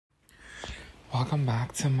Welcome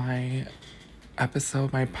back to my my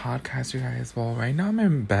podcast, you guys. Well, right now I'm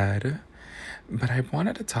in bed, but I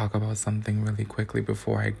wanted to talk about something really quickly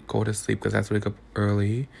before I go to sleep because I have to wake up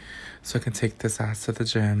early so I can take this ass to the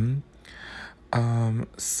gym.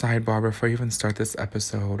 Sidebar before I even start this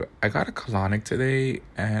episode, I got a colonic today,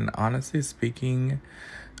 and honestly speaking,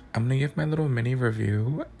 I'm gonna give my little mini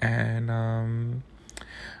review, and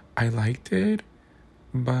I liked it,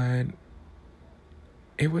 but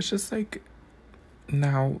it was just like,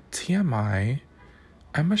 now, TMI,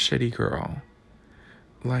 I'm a shitty girl.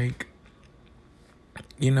 Like,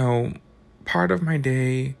 part of my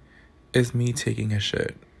day is me taking a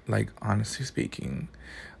shit. Like, honestly speaking.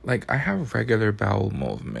 Like, I have regular bowel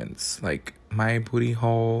movements. Like, my booty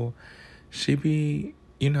hole, she be,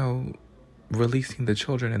 releasing the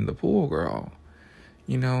children in the pool, girl.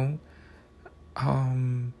 You know?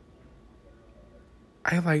 I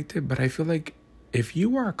liked it, but I feel like if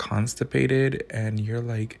you are constipated and you're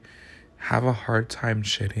like, have a hard time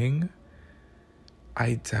shitting,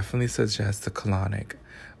 I definitely suggest the colonic.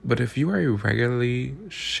 But if you are a regularly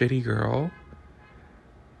shitty girl,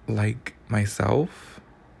 like myself,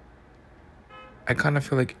 I kind of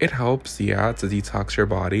feel like it helps, yeah, to detox your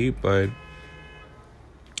body, but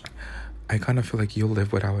I kind of feel like you'll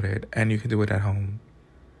live without it, and you can do it at home.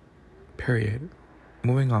 Period.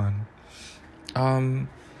 Moving on.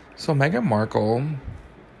 So Meghan Markle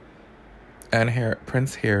and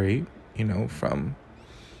Prince Harry, from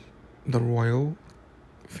the royal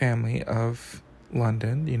family of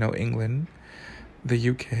London, England, the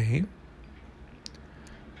UK,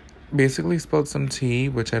 basically spilled some tea,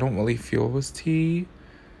 which I don't really feel was tea.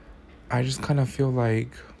 I just kind of feel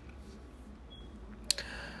like,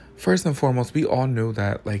 first and foremost, we all knew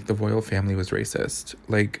that, like, the royal family was racist.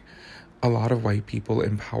 Like, a lot of white people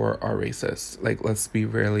in power are racist. Like, let's be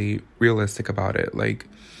really realistic about it. Like,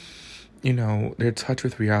 their touch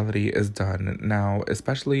with reality is done now,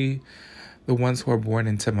 especially the ones who are born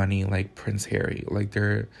into money, like Prince Harry. Like,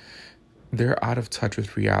 they're out of touch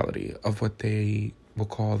with reality of what they will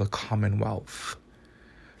call the Commonwealth.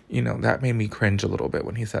 That made me cringe a little bit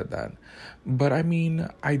when he said that. But I mean,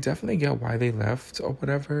 I definitely get why they left or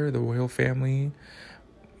whatever, the royal family.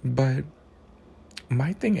 But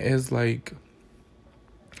my thing is, like,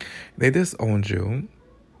 they disowned you.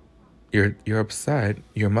 You're upset.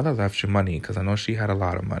 Your mother left you money because I know she had a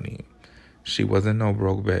lot of money. She wasn't no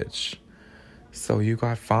broke bitch. So you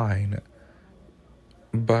got fine.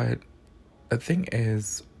 But the thing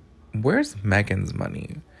is, where's Meghan's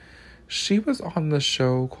money? She was on the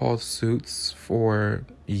show called Suits for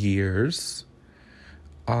years.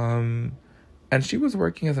 And she was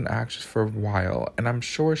working as an actress for a while. And I'm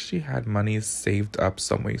sure she had money saved up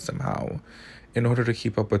some way, somehow, in order to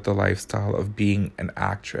keep up with the lifestyle of being an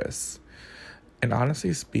actress. And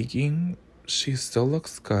honestly speaking, she still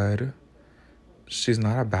looks good. She's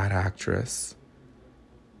not a bad actress.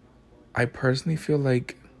 I personally feel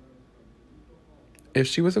like if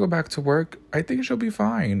she was to go back to work, I think she'll be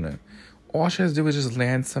fine. All she has to do is just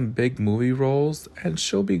land some big movie roles and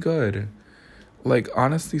she'll be good. Like,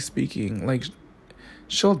 honestly speaking, like,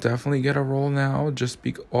 she'll definitely get a role now just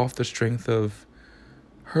off the strength of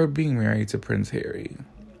her being married to Prince Harry.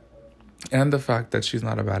 And the fact that she's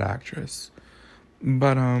not a bad actress.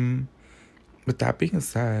 But, with that being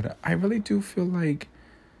said, I really do feel like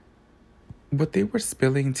what they were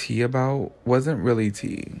spilling tea about wasn't really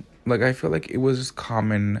tea. Like, I feel like it was just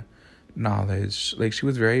common knowledge. Like,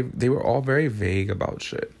 they were all very vague about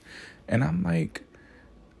shit. And I'm like,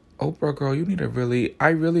 Oprah, girl, I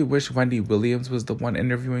really wish Wendy Williams was the one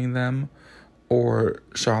interviewing them, or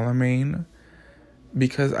Charlemagne,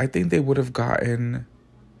 because I think they would have gotten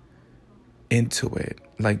into it.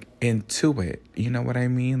 Like, into it. You know what I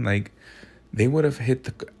mean? Like, they would have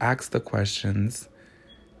asked the questions,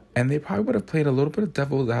 and they probably would have played a little bit of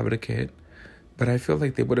devil's advocate, but I feel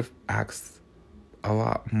like they would have asked a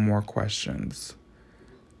lot more questions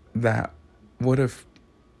that would have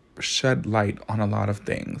shed light on a lot of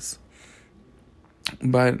things.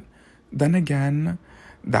 But then again,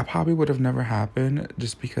 that probably would have never happened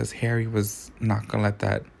just because Harry was not going to let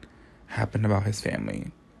that happen about his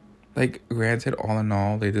family. Like, granted, all in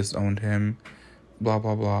all, they disowned him, blah,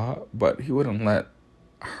 blah, blah, but he wouldn't let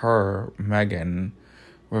her, Meghan,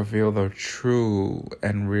 reveal the true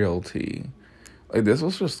and real tea. Like, this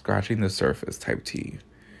was just scratching the surface type tea.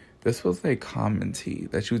 This was like common tea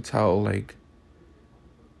that you tell, like,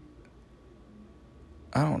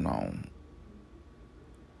 I don't know.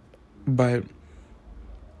 But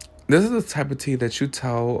this is the type of tea that you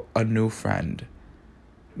tell a new friend.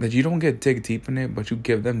 That you don't dig deep in it, but you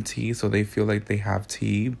give them tea so they feel like they have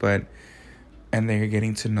tea. But and they're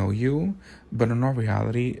getting to know you. But in all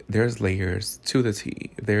reality, there's layers to the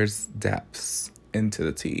tea. There's depths into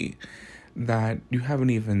the tea that you haven't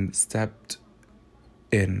even stepped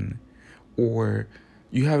in, or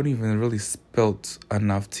you haven't even really spilt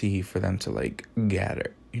enough tea for them to like get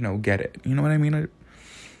it. Get it. You know what I mean?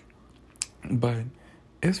 But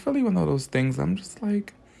it's really one of those things I'm just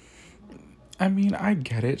like, I mean, I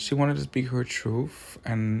get it. She wanted to speak her truth,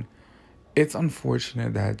 and it's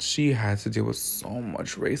unfortunate that she had to deal with so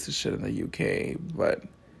much racist shit in the UK, but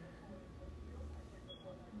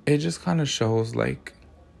it just kind of shows, like,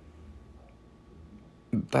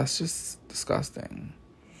 that's just disgusting.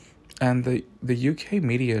 And the UK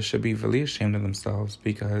media should be really ashamed of themselves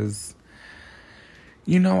because,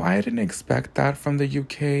 I didn't expect that from the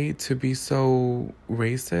UK to be so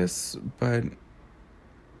racist, but,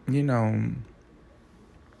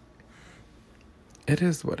 it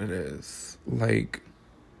is what it is. Like,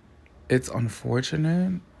 it's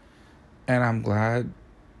unfortunate, and I'm glad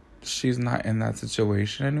she's not in that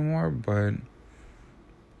situation anymore, but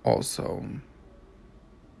also,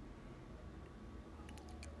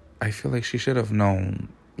 I feel like she should have known,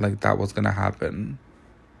 like, that was gonna happen.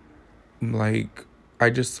 Like, I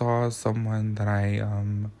just saw someone that I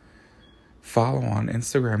follow on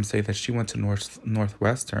Instagram say that she went to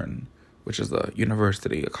Northwestern, which is a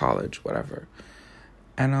university, a college, whatever.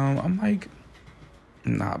 And I'm like,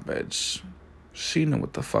 nah, bitch. She knew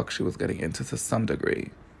what the fuck she was getting into to some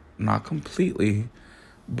degree. Not completely,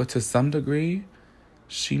 but to some degree,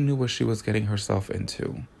 she knew what she was getting herself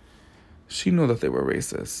into. She knew that they were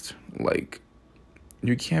racist. Like,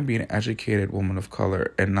 you can't be an educated woman of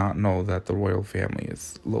color and not know that the royal family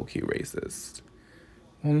is low-key racist.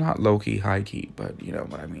 Well, not low-key, high-key, but you know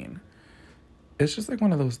what I mean. It's just like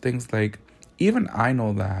one of those things, like, even I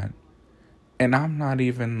know that. And I'm not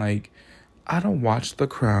even like, I don't watch The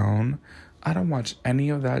Crown. I don't watch any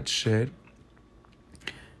of that shit.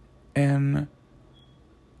 And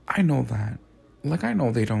I know that. Like, I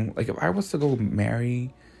know they don't, like, if I was to go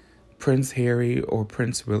marry Prince Harry or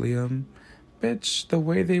Prince William, bitch, the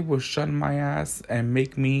way they will shun my ass and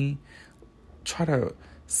make me try to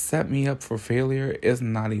set me up for failure is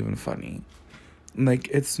not even funny. Like,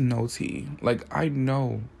 it's no tea. Like, I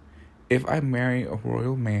know if I marry a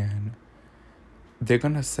royal man, they're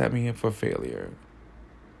gonna set me up for failure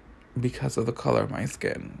because of the color of my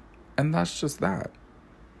skin. And that's just that.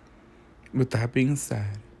 With that being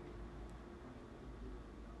said,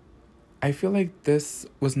 I feel like this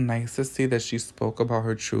was nice to see that she spoke about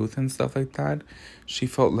her truth and stuff like that. She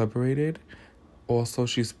felt liberated. Also,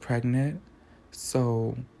 she's pregnant.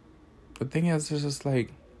 So, the thing is, it's just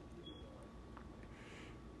like,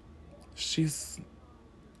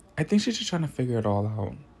 I think she's just trying to figure it all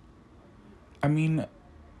out. I mean,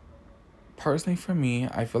 personally for me,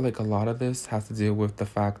 I feel like a lot of this has to do with the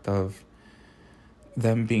fact of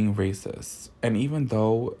them being racist. And even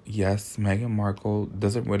though, yes, Meghan Markle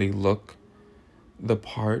doesn't really look the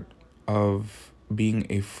part of being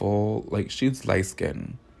a full, like, she's light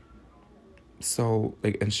skinned. So,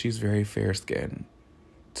 like, and she's very fair skinned.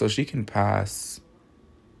 So she can pass.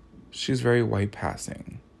 She's very white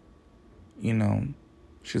passing.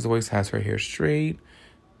 She's always has her hair straight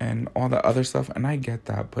and all the other stuff. And I get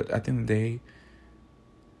that. But at the end of the day,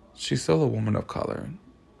 she's still a woman of color.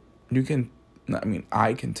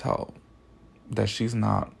 I can tell that she's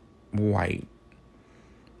not white.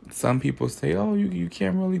 Some people say, oh, you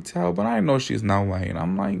can't really tell, but I know she's not white. And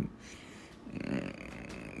I'm like,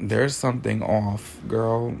 there's something off,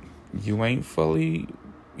 girl. You ain't fully,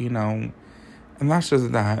 and that's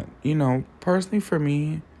just that. Personally for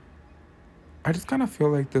me, I just kind of feel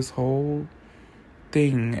like this whole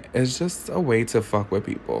thing is just a way to fuck with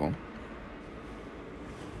people.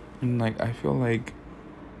 And, like, I feel like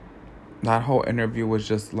that whole interview was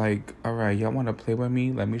just like, all right, y'all want to play with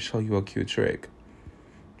me? Let me show you a cute trick.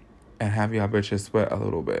 And have y'all bitches sweat a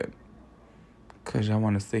little bit. Because y'all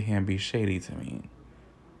want to sit here and be shady to me.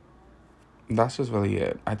 That's just really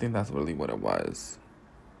it. I think that's really what it was.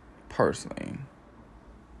 Personally.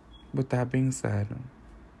 With that being said,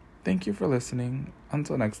 thank you for listening.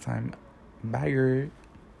 Until next time. Bye.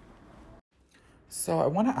 So I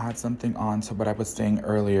want to add something on to what I was saying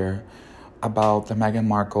earlier about the Meghan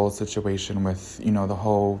Markle situation with, the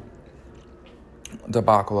whole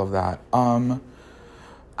debacle of that.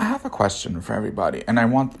 I have a question for everybody, and I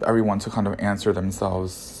want everyone to kind of answer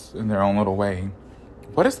themselves in their own little way.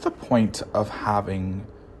 What is the point of having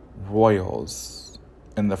royals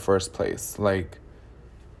in the first place? Like,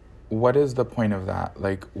 what is the point of that?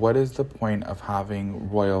 Like, what is the point of having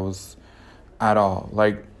royals at all?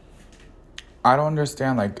 Like, I don't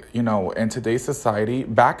understand, like, in today's society,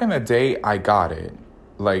 back in the day, I got it.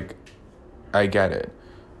 Like, I get it.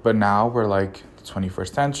 But now we're like the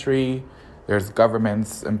 21st century. There's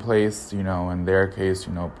governments in place, in their case,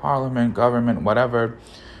 parliament, government, whatever.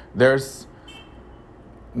 There's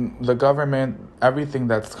the government, everything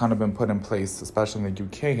that's kind of been put in place, especially in the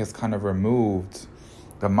UK, has kind of removed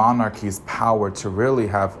the monarchy's power to really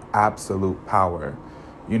have absolute power.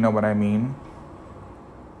 You know what I mean?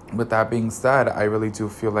 With that being said, I really do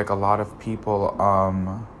feel like a lot of people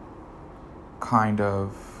kind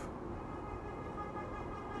of,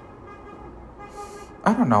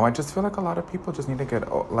 I don't know, I just feel like a lot of people just need to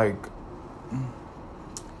get, like,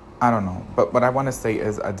 I don't know. But what I want to say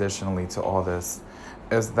is, additionally to all this,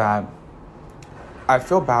 is that I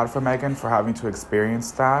feel bad for Meghan for having to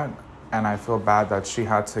experience that. And I feel bad that she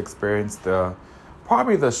had to experience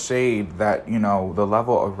probably the shade that, the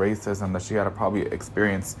level of racism that she had to probably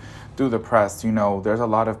experience through the press. There's a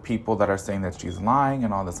lot of people that are saying that she's lying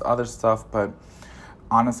and all this other stuff. But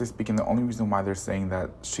honestly speaking, the only reason why they're saying that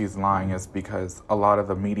she's lying is because a lot of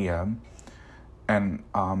the media, and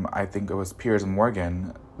I think it was Piers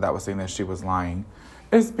Morgan that was saying that she was lying,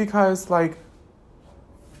 is because, like,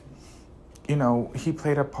 he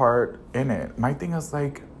played a part in it. My thing is,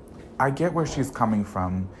 like, I get where she's coming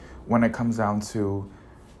from when it comes down to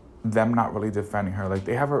them not really defending her. Like,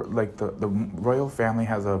 they have the royal family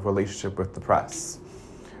has a relationship with the press.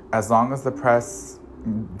 As long as the press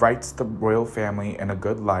writes the royal family in a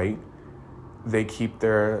good light, they keep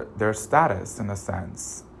their status, in a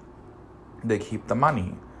sense. They keep the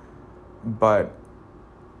money. But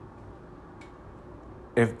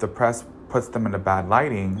if the press puts them in a bad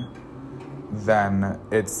lighting, then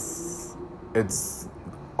it's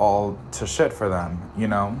all to shit for them,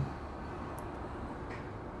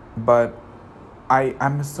 But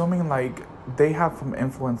I'm assuming, like, they have some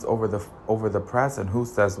influence over the press and who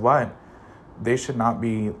says what. They should not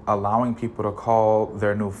be allowing people to call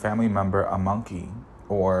their new family member a monkey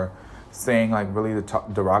or saying, like, really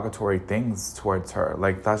derogatory things towards her.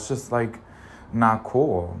 Like, that's just, like, not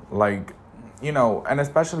cool. Like, and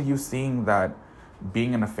especially you seeing that,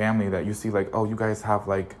 being in a family that you see, like, oh, you guys have,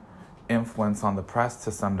 like, influence on the press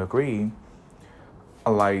to some degree.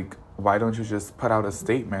 Like, why don't you just put out a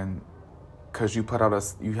statement? Because you put out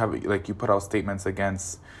statements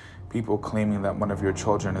against people claiming that one of your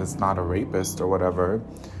children is not a rapist or whatever.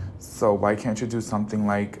 So why can't you do something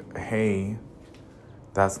like, hey,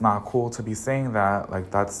 that's not cool to be saying that.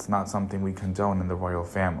 Like, that's not something we condone in the royal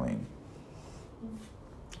family.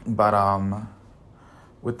 But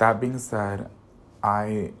with that being said,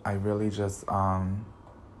 I really just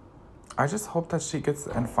I just hope that she gets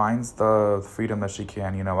and finds the freedom that she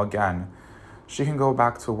can. Again, she can go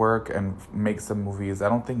back to work and make some movies. I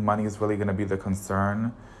don't think money is really going to be the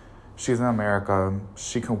concern. She's in America.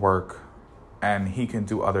 She can work, and he can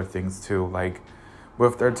do other things too. Like,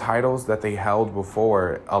 with their titles that they held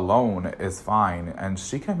before alone is fine, and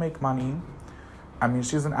she can make money. I mean,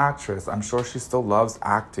 she's an actress. I'm sure she still loves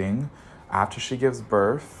acting. After she gives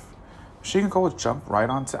birth, she can go jump right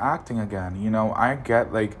onto acting again. I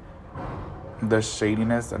get, like, the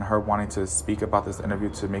shadiness and her wanting to speak about this interview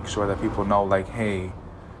to make sure that people know, like, hey,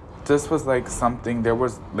 this was, like, something, there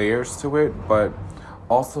was layers to it, but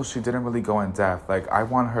also she didn't really go in depth. Like, I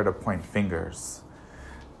want her to point fingers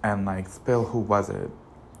and, like, spill who was it,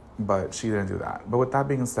 but she didn't do that. But with that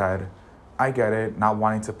being said, I get it, not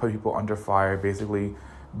wanting to put people under fire, basically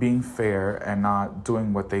being fair and not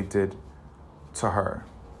doing what they did to her.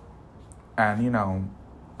 And,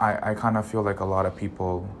 I kind of feel like a lot of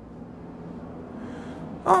people,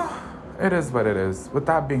 it is what it is. With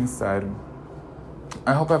that being said,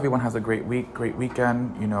 I hope everyone has a great week, great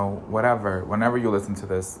weekend, whatever. Whenever you listen to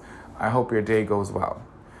this, I hope your day goes well.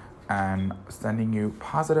 And sending you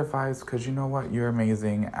positive vibes, because you know what? You're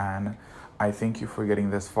amazing. And I thank you for getting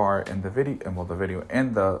this far in the video,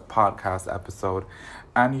 in the podcast episode.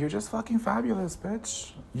 And you're just fucking fabulous,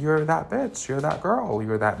 bitch. You're that bitch. You're that girl.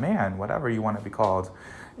 You're that man, whatever you want to be called,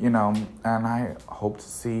 And I hope to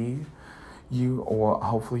see you, or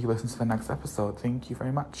hopefully you listen to the next episode. Thank you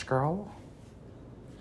very much, girl.